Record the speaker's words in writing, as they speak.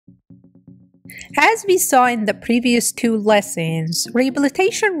As we saw in the previous two lessons,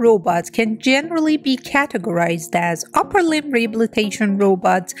 rehabilitation robots can generally be categorized as upper limb rehabilitation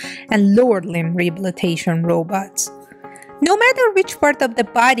robots and lower limb rehabilitation robots. No matter which part of the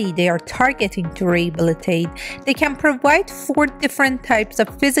body they are targeting to rehabilitate, they can provide 4 different types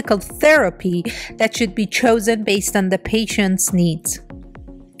of physical therapy that should be chosen based on the patient's needs.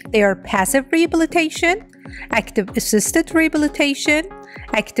 They are passive rehabilitation, active assisted rehabilitation,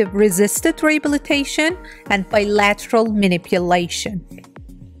 active resisted rehabilitation, and bilateral manipulation.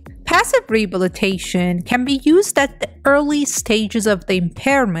 Passive rehabilitation can be used at the early stages of the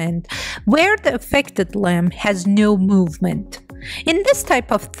impairment where the affected limb has no movement. In this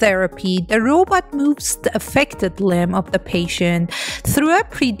type of therapy, the robot moves the affected limb of the patient through a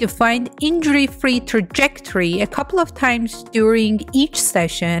predefined injury-free trajectory a couple of times during each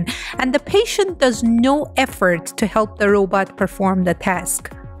session, and the patient does no effort to help the robot perform the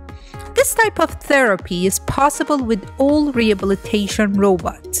task. This type of therapy is possible with all rehabilitation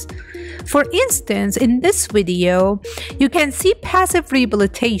robots. For instance, in this video, you can see passive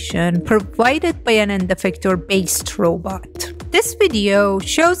rehabilitation provided by an end effector-based robot. This video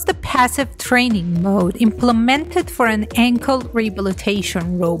shows the passive training mode implemented for an ankle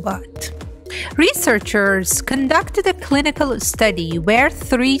rehabilitation robot. Researchers conducted a clinical study where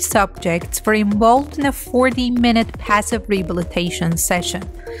 3 subjects were involved in a 40-minute passive rehabilitation session.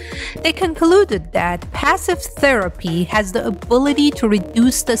 They concluded that passive therapy has the ability to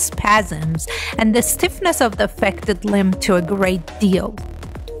reduce the spasms and the stiffness of the affected limb to a great deal.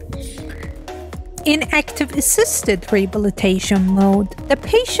 In active assisted rehabilitation mode, the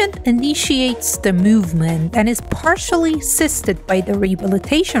patient initiates the movement and is partially assisted by the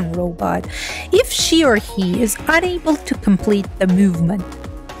rehabilitation robot if she or he is unable to complete the movement.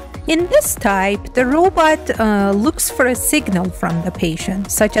 In this type, the robot looks for a signal from the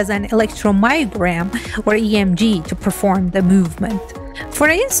patient, such as an electromyogram or EMG, to perform the movement. For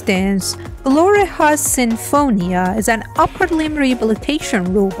instance, Gloreha's Sinfonia is an upper limb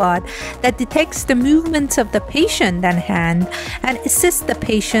rehabilitation robot that detects the movements of the patient and hand and assists the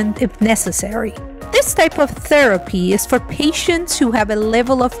patient if necessary. This type of therapy is for patients who have a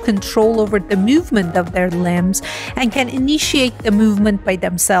level of control over the movement of their limbs and can initiate the movement by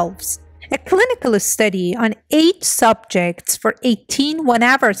themselves. A clinical study on 8 subjects for 18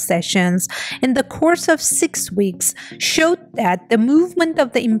 one-hour sessions in the course of 6 weeks showed that the movement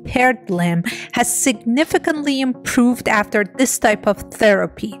of the impaired limb has significantly improved after this type of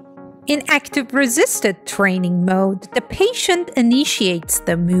therapy. In active resisted training mode, the patient initiates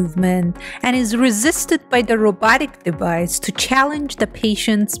the movement and is resisted by the robotic device to challenge the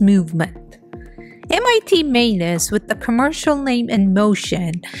patient's movement. MIT Manus, with the commercial name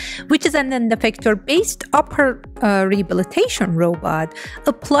InMotion, which is an end effector-based upper rehabilitation robot,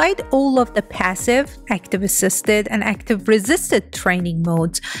 applied all of the passive, active assisted, and active resisted training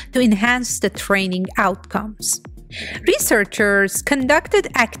modes to enhance the training outcomes. Researchers conducted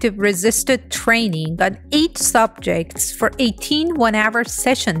active resisted training on 8 subjects for 18 one-hour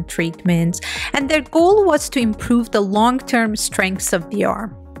session treatments, and their goal was to improve the long-term strengths of the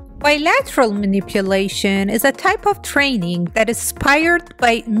arm. Bilateral manipulation is a type of training that is inspired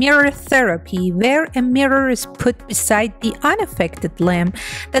by mirror therapy, where a mirror is put beside the unaffected limb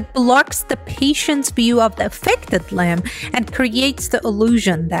that blocks the patient's view of the affected limb and creates the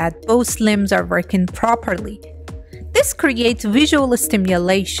illusion that both limbs are working properly. This creates visual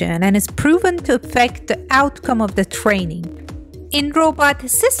stimulation and is proven to affect the outcome of the training. In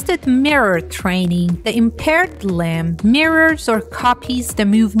robot-assisted mirror training, the impaired limb mirrors or copies the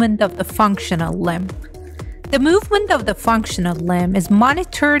movement of the functional limb. The movement of the functional limb is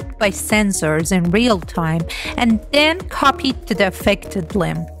monitored by sensors in real time and then copied to the affected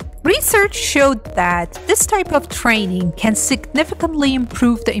limb. Research showed that this type of training can significantly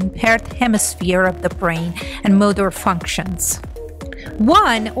improve the impaired hemisphere of the brain and motor functions.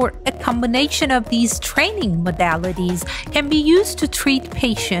 One or a combination of these training modalities can be used to treat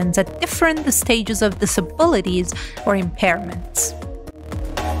patients at different stages of disabilities or impairments.